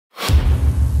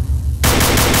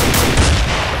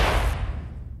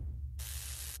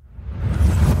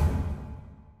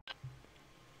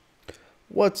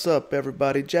What's up,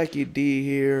 everybody? Jackie D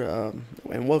here,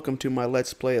 and welcome to my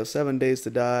Let's Play of 7 Days to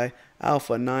Die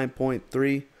Alpha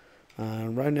 9.3.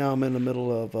 Right now, I'm in the middle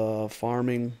of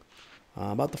farming.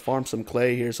 I'm about to farm some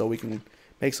clay here so we can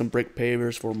make some brick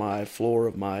pavers for my floor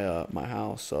of my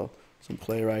house. So, some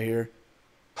clay right here.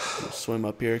 Swim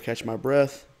up here, catch my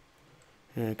breath,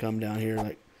 and come down here.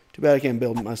 Like, too bad I can't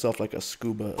build myself like some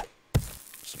scuba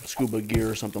gear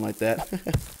or something like that.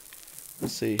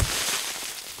 Let's see.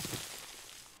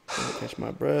 Catch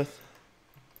my breath.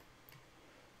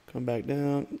 Come back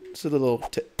down. This is a little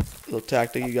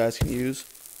tactic you guys can use.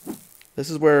 This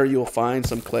is where you'll find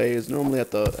some clay. It's normally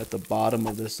at the bottom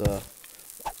of this of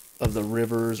the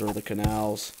rivers or the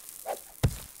canals.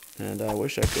 And I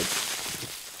wish I could.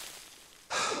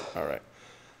 All right.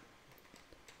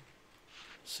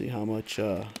 See how much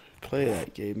clay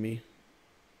that gave me.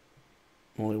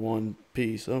 Only one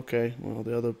piece. Okay. Well,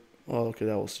 the other. Oh, okay.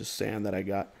 That was just sand that I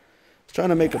got. Trying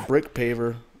to make a brick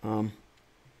paver. I'm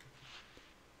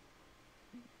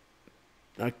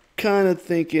kind of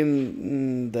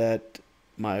thinking that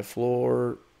my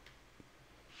floor.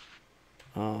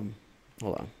 Hold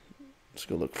on. Let's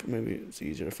go look. Maybe it's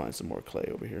easier to find some more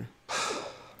clay over here.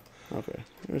 Okay,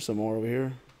 there's some more over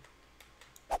here.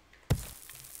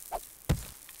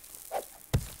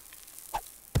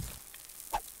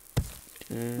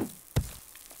 Okay.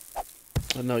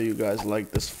 I know you guys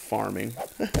like this farming.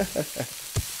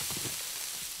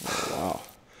 Oh, wow.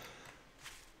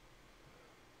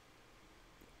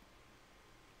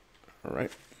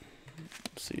 Alright.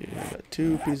 Let's see. I got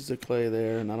 2 pieces of clay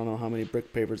there, and I don't know how many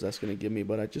brick pavers that's going to give me,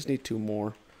 but I just need 2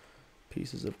 more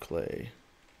pieces of clay.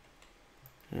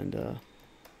 And,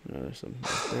 there's some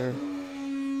right there.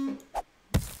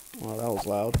 Wow, that was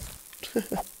loud.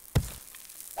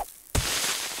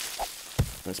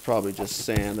 That's probably just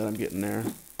sand that I'm getting there.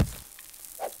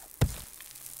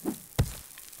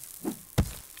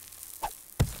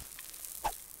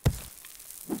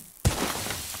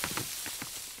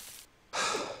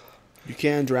 You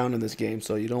can drown in this game,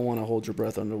 so you don't want to hold your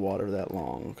breath underwater that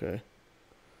long, okay?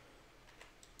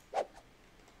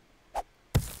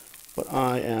 But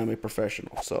I am a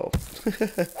professional, so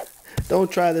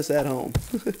don't try this at home.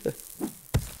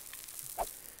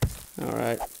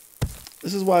 Alright.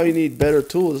 This is why we need better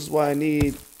tools. This is why I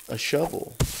need a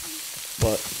shovel.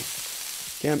 But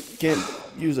can't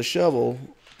use a shovel.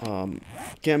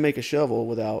 Can't make a shovel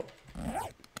without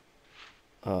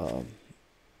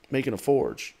making a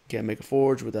forge. Can't make a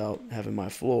forge without having my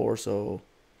floor so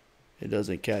it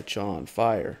doesn't catch on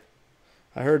fire.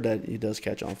 I heard that it does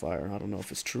catch on fire. I don't know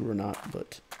if it's true or not,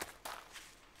 but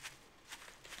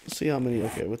let's see how many.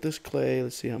 Okay, with this clay,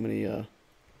 let's see how many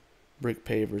brick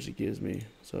pavers it gives me.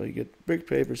 So you get brick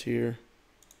pavers here.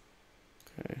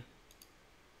 Okay.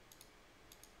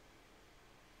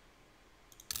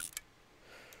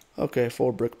 Okay,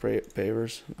 4 brick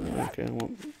pavers. Okay,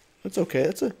 well, that's okay.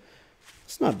 It's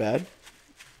not bad.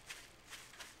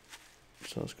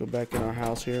 So let's go back in our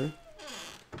house here.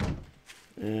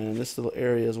 And this little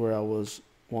area is where I was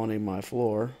wanting my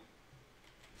floor.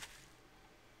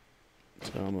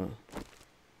 So I'm gonna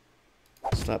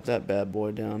slap that bad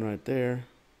boy down right there.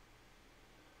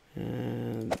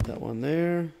 And that one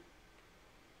there.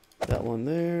 That one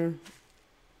there.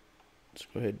 Let's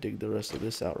go ahead and dig the rest of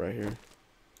this out right here.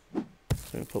 So I'm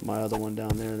gonna put my other one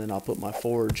down there, and then I'll put my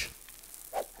forge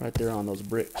right there on those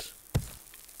bricks.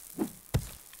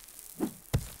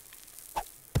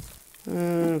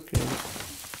 Okay.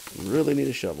 Really need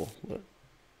a shovel, but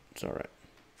it's alright.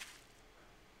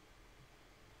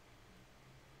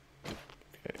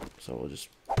 Okay, so we'll just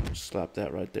slap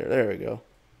that right there. There we go.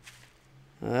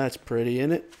 That's pretty,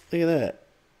 isn't it? Look at that.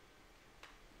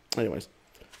 Anyways,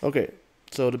 okay,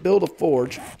 so to build a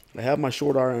forge, I have my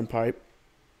short iron pipe,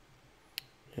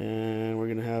 and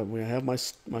we have my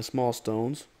small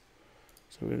stones.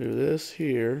 So we're gonna do this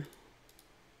here.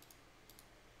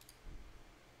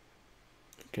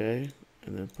 Okay,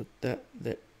 and then put that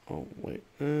there. Oh wait,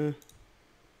 is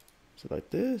it like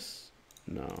this?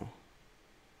 No.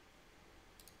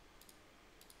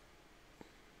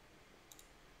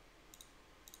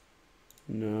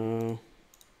 No.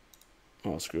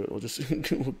 Oh, screw it. We'll just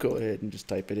we'll go ahead and just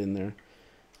type it in there.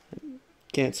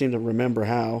 Can't seem to remember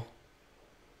how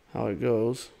it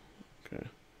goes. Okay.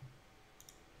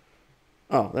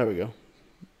 Oh, there we go.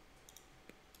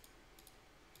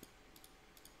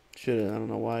 Should've. I don't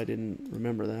know why I didn't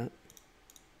remember that.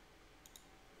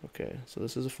 Okay, so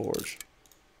this is a forge.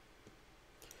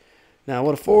 Now,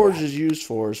 what a forge is used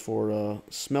for is for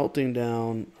smelting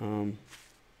down.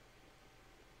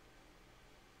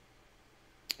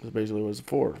 That's basically what it's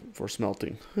for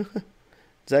smelting.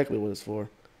 Exactly what it's for.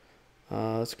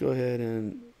 Let's go ahead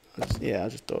and I'll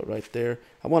just throw it right there.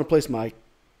 I want to place my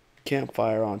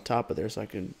campfire on top of there so I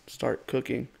can start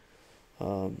cooking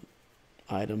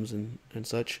items and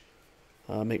such.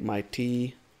 Make my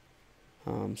tea.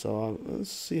 So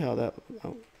let's see how that.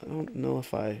 I don't know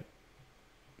if I.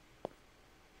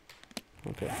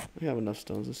 Okay, we have enough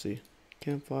stones. Let's see.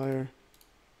 Campfire.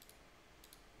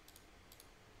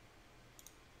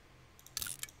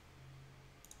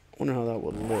 Wonder how that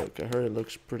would look. I heard it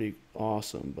looks pretty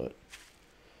awesome, but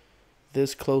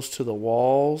this close to the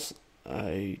walls,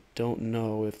 I don't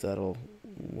know if that'll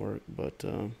work. But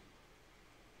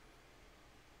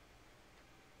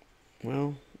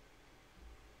well,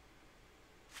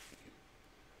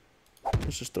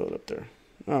 let's just throw it up there.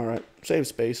 All right, save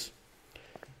space.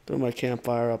 Throw my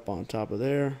campfire up on top of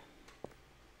there.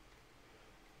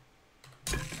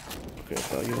 Okay,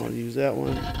 so you don't want to use that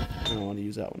one. I don't want to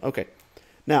use that one. Okay.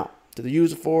 Now, to use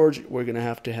the forge, we're going to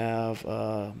have,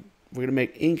 we're going to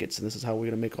make ingots, and this is how we're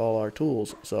going to make all our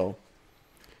tools. So,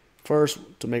 first,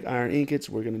 to make iron ingots,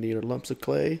 we're going to need our lumps of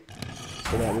clay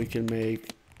so that we can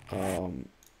make iron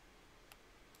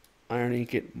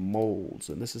ingot molds.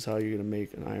 And this is how you're going to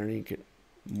make an iron ingot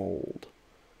mold.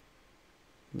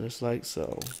 Just like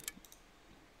so.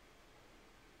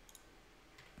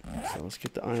 So, let's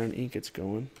get the iron ingots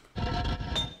going.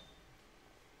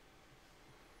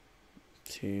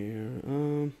 Here,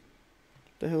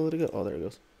 the hell did it go? Oh, there it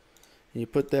goes. And you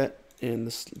put that in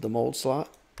the mold slot,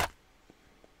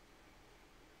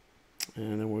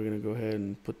 and then we're gonna go ahead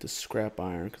and put the scrap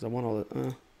iron because I want all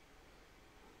the.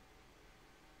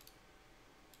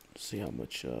 See how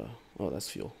much. Oh, that's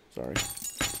fuel. Sorry.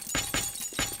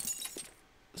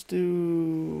 Let's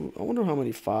do. I wonder how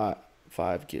many five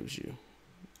gives you.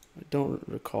 I don't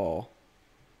recall,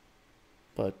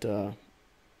 but.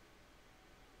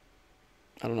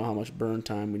 I don't know how much burn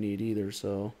time we need either,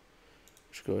 so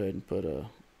just go ahead and put a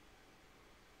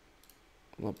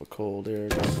lump of coal there.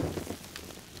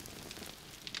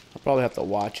 I'll probably have to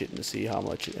watch it to see how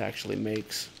much it actually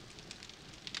makes.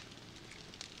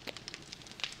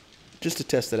 Just to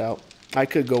test it out. I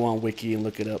could go on Wiki and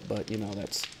look it up, but you know,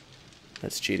 that's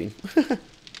cheating.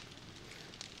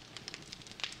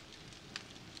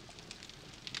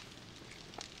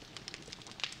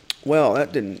 Well,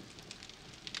 that didn't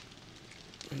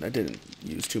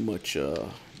use too much. Yeah,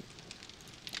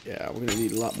 we're gonna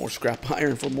need a lot more scrap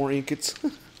iron for more ingots.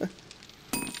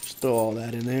 Just throw all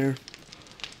that in there.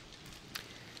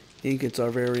 Ingots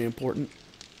are very important.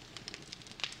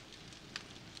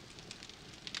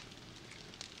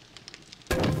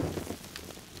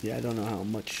 Yeah, I don't know how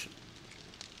much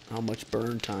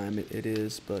burn time it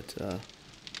is, but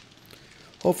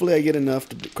hopefully I get enough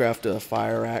to craft a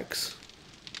fire axe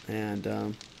and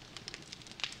a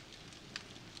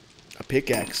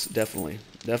pickaxe. Definitely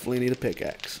need a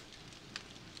pickaxe.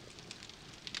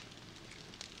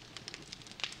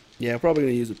 Yeah, probably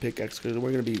gonna use a pickaxe because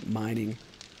we're gonna be mining.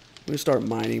 We're gonna start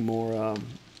mining more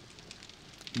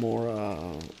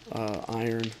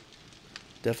iron.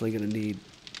 Definitely gonna need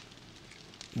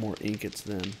more ingots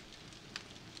then.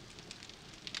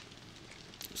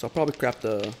 So I'll probably craft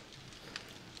a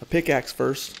pickaxe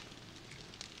first.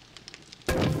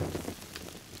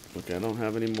 Okay, I don't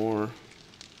have any more.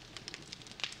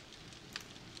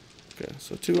 Okay,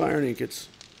 so 2 iron ingots.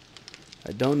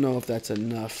 I don't know if that's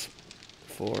enough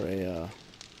for a.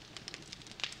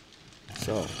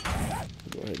 So I'll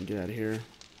go ahead and get out of here.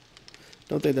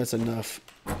 Don't think that's enough.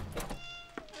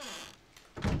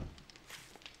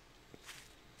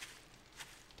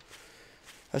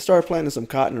 I started planting some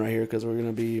cotton right here because we're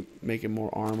gonna be making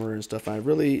more armor and stuff. I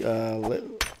really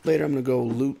later I'm gonna go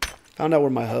loot. Found out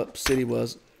where my hub city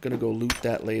was. Gonna go loot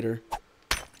that later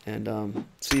and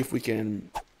see if we can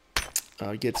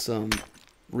read some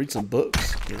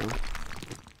books. You know,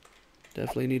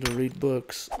 definitely need to read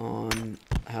books on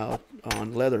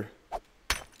leather.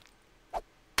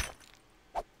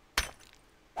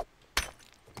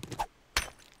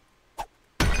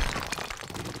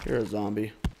 You're a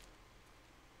zombie.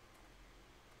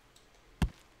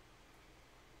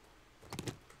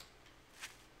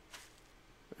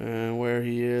 And where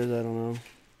he is, I don't know.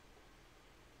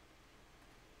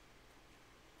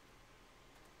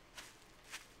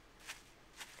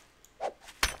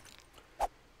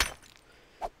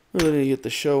 Really need to get the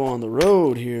show on the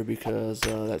road here because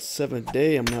that 7th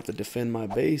day I'm gonna have to defend my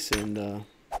base and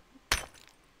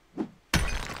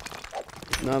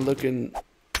it's not looking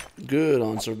good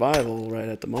on survival right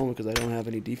at the moment because I don't have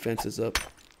any defenses up.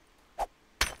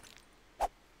 I'm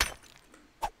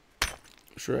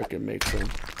sure I can make some.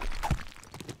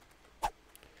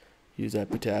 Use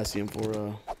that potassium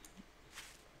for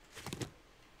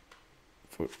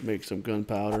make some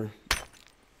gunpowder.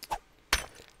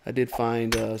 I did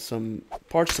find some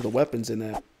parts to the weapons in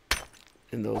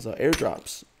those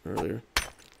airdrops earlier.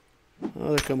 Oh,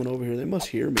 they're coming over here. They must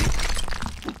hear me.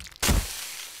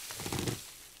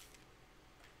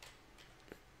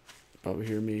 Probably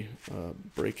hear me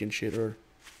breaking shit, or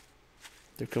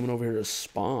they're coming over here to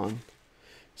spawn.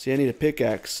 See, I need a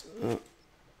pickaxe. Let's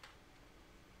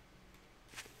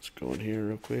go in here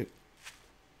real quick.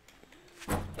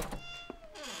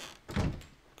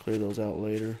 Clear those out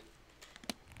later.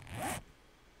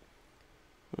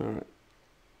 Alright.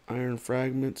 Iron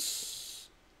fragments.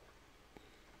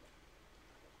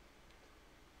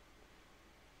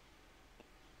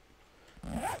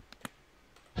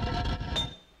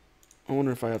 I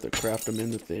wonder if I have to craft them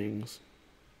into things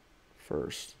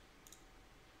first.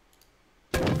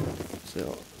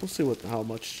 So we'll see how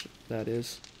much that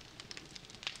is.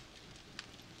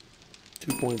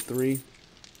 2.3.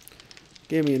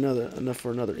 Gave me enough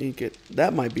for another ingot.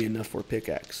 That might be enough for a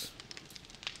pickaxe.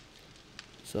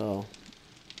 So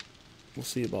we'll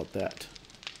see about that.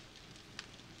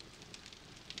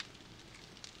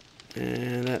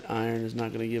 And that iron is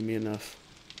not going to give me enough.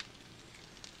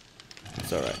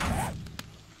 It's alright.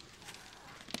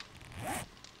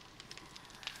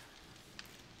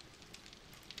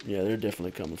 Yeah, they're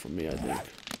definitely coming from me, I think.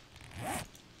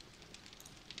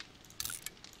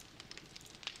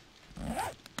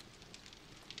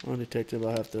 On detective,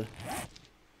 I have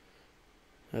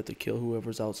to kill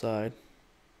whoever's outside.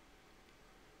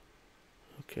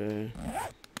 Okay.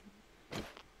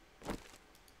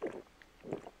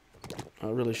 I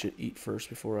really should eat first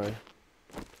before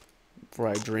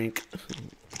I drink,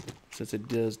 since it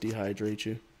does dehydrate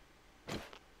you.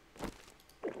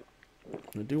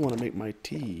 I do want to make my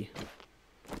tea,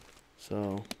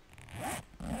 so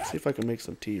let's see if I can make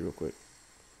some tea real quick.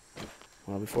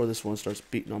 Well, before this one starts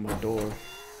beating on my door,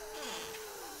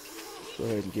 go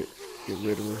ahead and get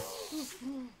rid of her.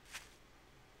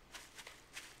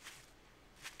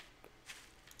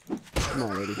 Come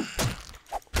on, lady.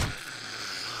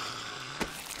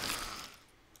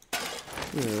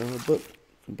 Yeah, a book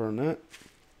can burn that.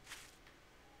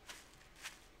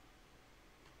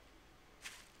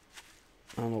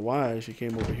 I don't know why she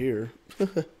came over here.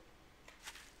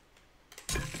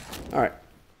 Alright.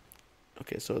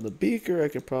 Okay, so the beaker, I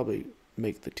could probably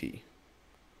make the tea.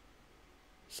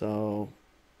 So,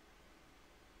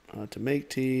 to make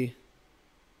tea,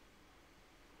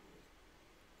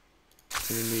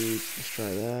 we need, let's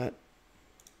try that,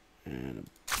 and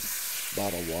a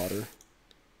bottle of water.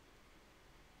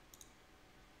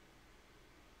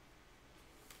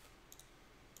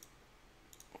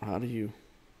 How do you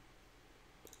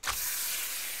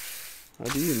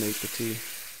make the tea?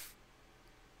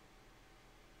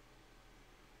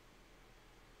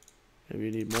 Maybe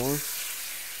you need more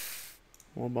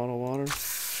bottle of water.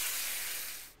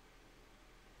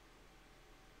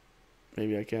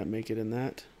 Maybe I can't make it in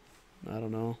that. I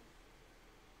don't know.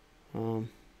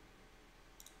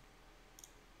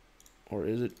 Or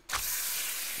is it?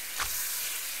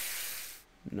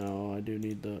 No, I do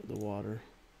need the water.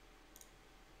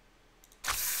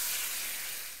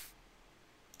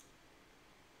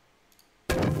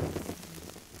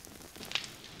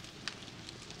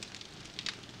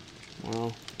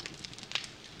 Wow.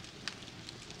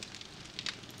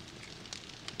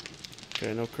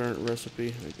 Okay, no current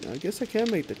recipe. I guess I can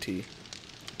make the tea.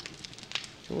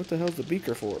 So what the hell's the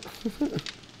beaker for?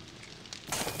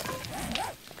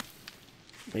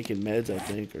 Making meds, I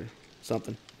think, or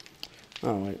something.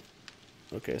 Oh, wait.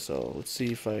 Okay, so let's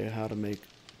see how to make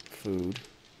food.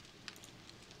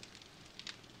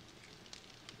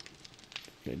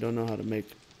 Okay, don't know how to make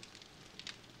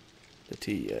the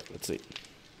tea yet. Let's see.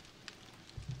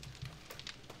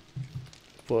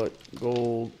 Put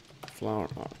gold flour.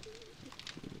 Oh,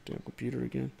 damn computer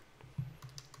again.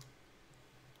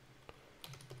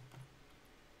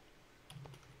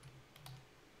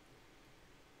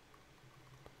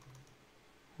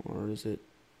 Or is it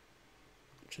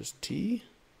just tea?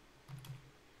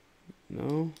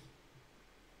 No.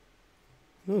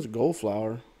 No, it's gold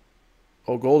flour.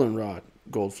 Oh, goldenrod.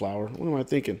 Gold flour. What am I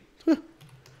thinking?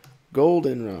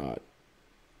 Goldenrod.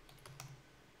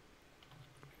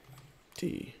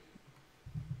 Tea.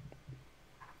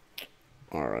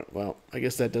 Alright, well, I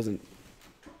guess that doesn't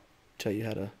tell you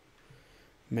how to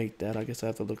make that. I guess I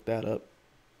have to look that up.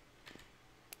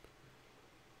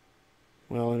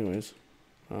 Well, anyways.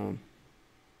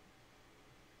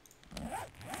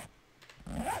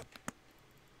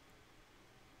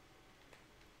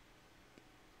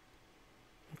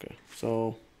 Okay,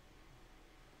 so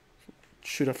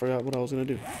shoot, I forgot what I was gonna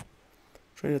do.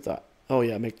 Train of thought. Oh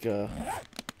yeah, make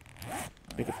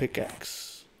make a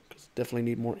pickaxe. Because definitely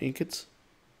need more ingots.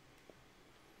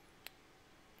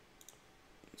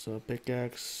 So a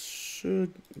pickaxe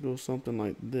should go something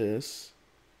like this.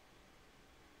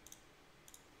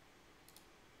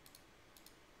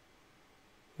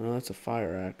 Oh, that's a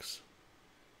fire axe.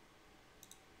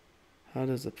 How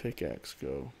does the pickaxe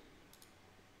go?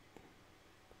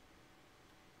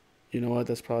 You know what?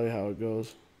 That's probably how it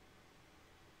goes.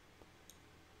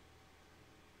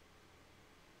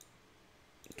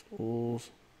 Tools.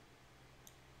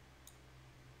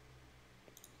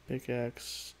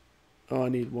 Pickaxe. Oh, I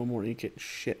need one more ingot.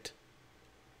 Shit.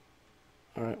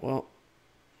 Alright, well,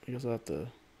 I guess I'll have to...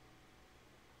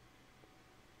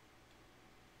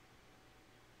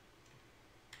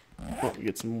 Oh,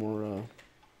 get some more,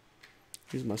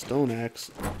 use my stone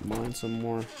axe. Mine some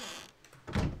more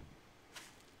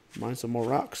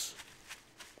rocks.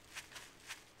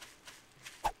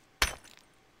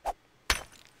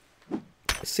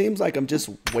 It seems like I'm just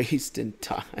wasting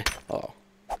time. Oh.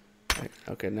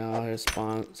 Okay, now I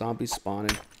spawn zombies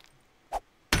spawning.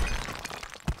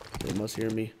 They must hear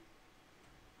me.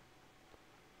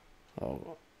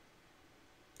 Oh.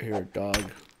 I hear a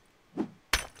dog.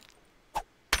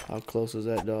 How close is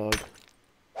that dog?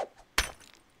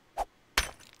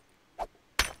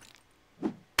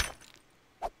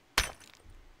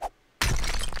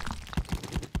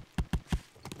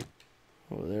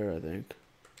 Over there, I think.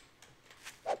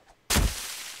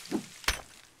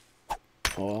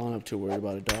 Oh, I'm not too worried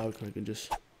about a dog. I can just...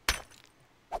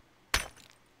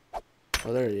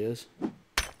 Oh, there he is.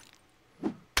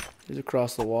 He's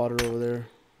across the water over there.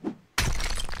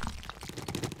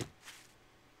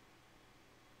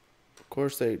 Of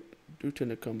course, they do tend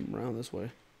to come around this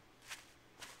way.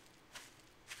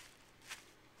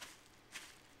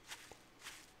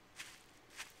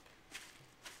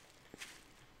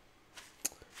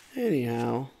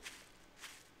 Anyhow.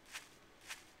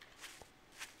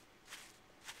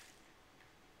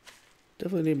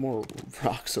 Definitely need more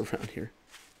rocks around here.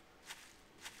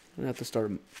 I'm gonna have to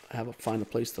find a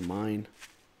place to mine.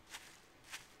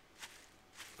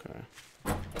 Okay.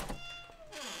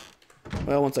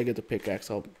 Well, once I get the pickaxe,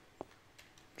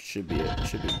 should be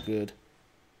good.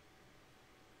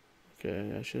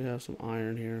 Okay, I should have some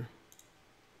iron here.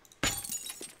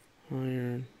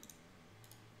 Iron.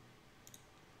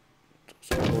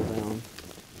 Scroll down.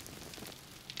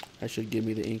 That should give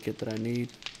me the ingot that I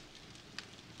need.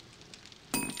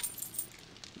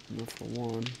 Enough for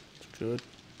one. It's good.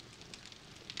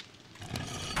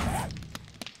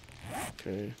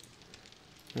 Okay.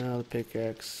 Now the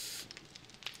pickaxe.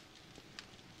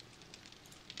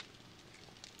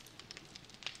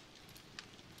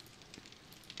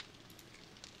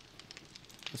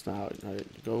 That's not how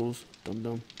it goes.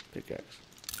 Dum-dum. Pickaxe.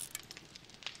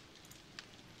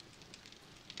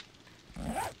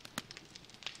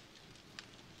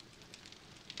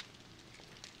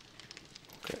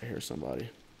 Okay, here's somebody.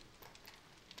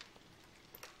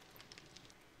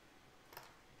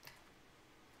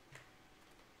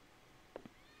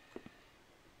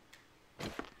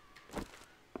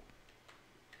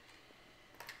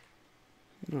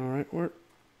 Alright, where's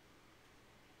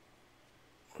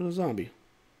the zombie?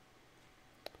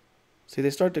 See, they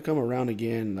start to come around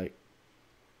again like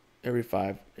every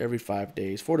 5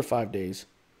 days, 4 to 5 days.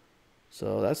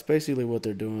 So that's basically what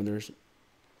they're doing. They're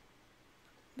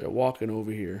walking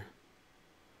over here.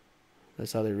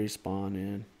 That's how they respawn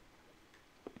in.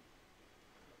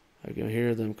 I can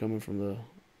hear them coming from the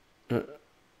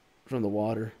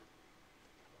water.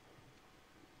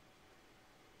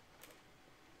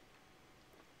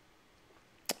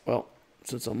 Well,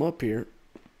 since I'm up here,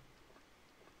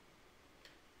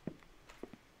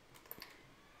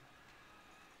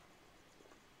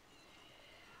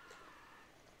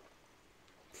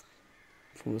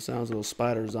 from the sounds of those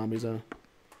spider zombies,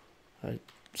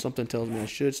 something tells me I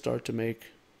should start to make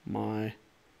my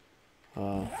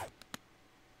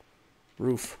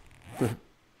roof. So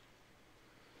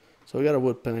we got a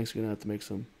wood planks. We're gonna have to make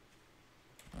some.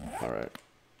 All right.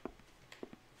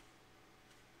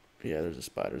 Yeah, there's a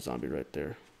spider zombie right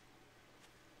there.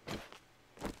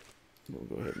 We'll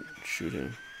go ahead and shoot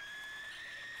him.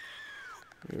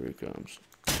 Here he comes.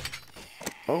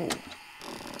 Oh.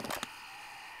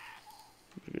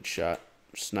 A good shot.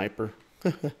 Sniper.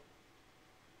 Okay,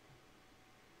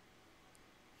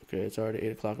 it's already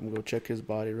 8 o'clock. I'm going to go check his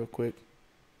body real quick.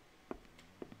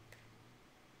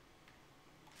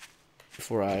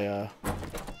 Before I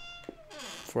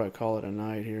call it a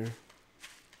night here.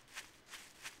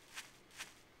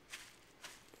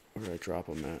 Where did I drop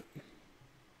him at?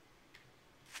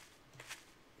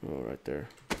 Oh, right there.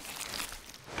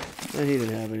 And he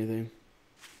didn't have anything.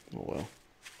 Oh well.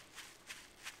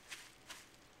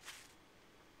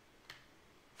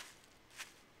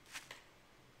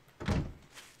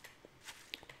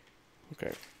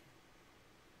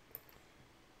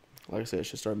 like I said, I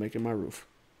should start making my roof.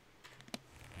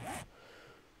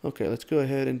 Okay, let's go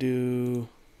ahead and do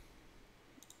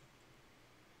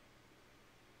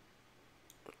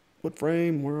wood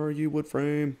frame. Where are you, wood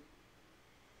frame?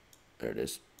 There it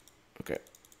is. Okay.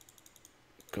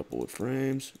 A couple wood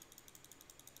frames.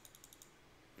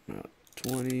 About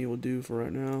 20 will do for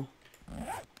right now.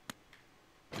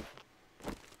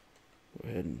 Go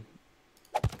ahead and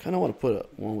kind of want to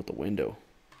put one with the window,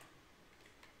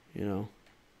 you know,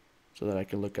 so that I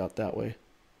can look out that way.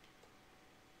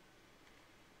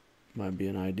 Might be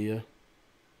an idea.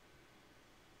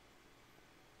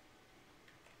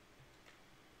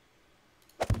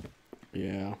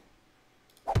 Yeah.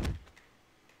 Let's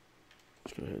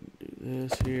go ahead and do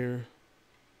this here.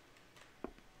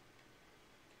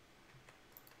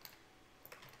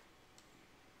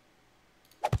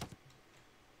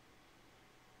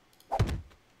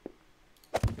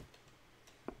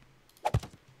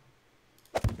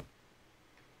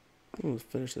 Let's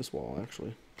finish this wall,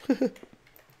 actually. It's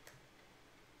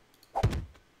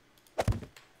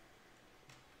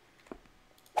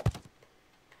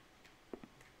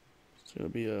going to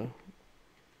be a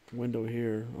window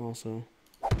here also.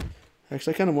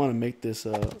 Actually, I kind of want to make this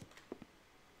a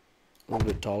little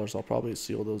bit taller, so I'll probably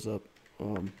seal those up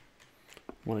when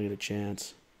I get a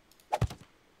chance.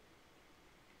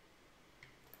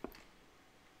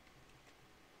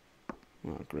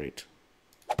 Oh, great.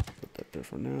 Put that there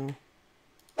for now.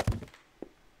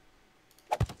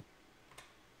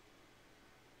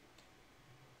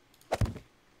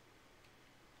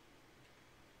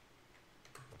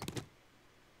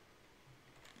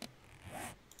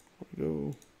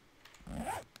 Go.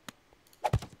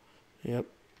 Yep.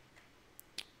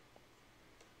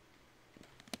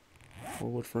 4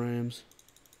 wood frames.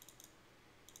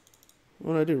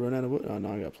 What did I do? Run out of wood? Oh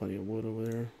no, I got plenty of wood over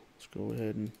there. Let's go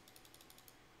ahead and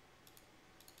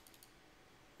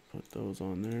put those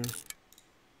on there.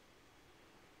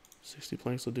 60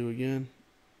 planks will do again.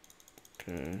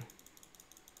 Okay.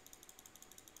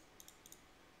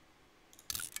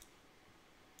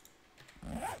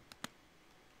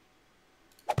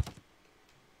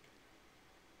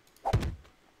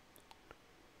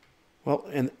 Well,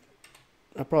 and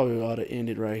I probably ought to end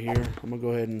it right here. I'm going to go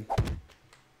ahead and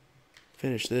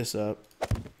finish this up.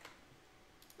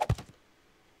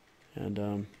 And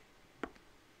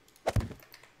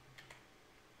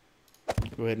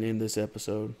go ahead and end this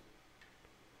episode.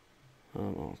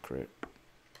 Oh, crap.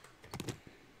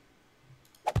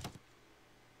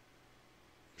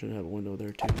 Should have a window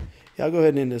there too. Yeah, I'll go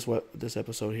ahead and end this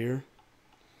episode here.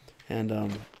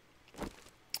 And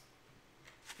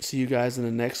see you guys in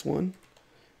the next one.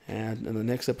 And in the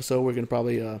next episode, we're going to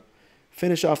probably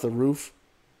finish off the roof.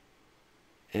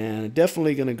 And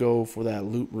definitely going to go for that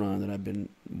loot run that I've been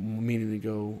meaning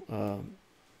to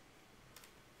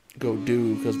go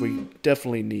do, because we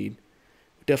definitely need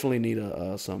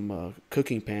some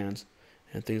cooking pans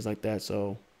and things like that.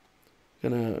 So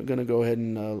gonna go ahead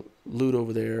and loot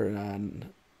over there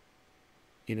and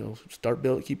you know,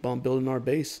 keep on building our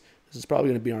base. This is probably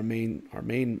going to be our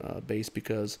main base,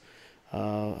 because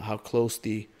how close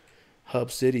the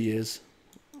hub city is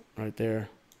right there.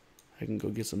 I can go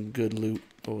get some good loot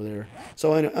over there.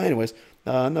 So anyways,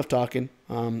 enough talking.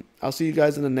 I'll see you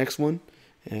guys in the next one,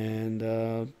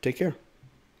 and take care.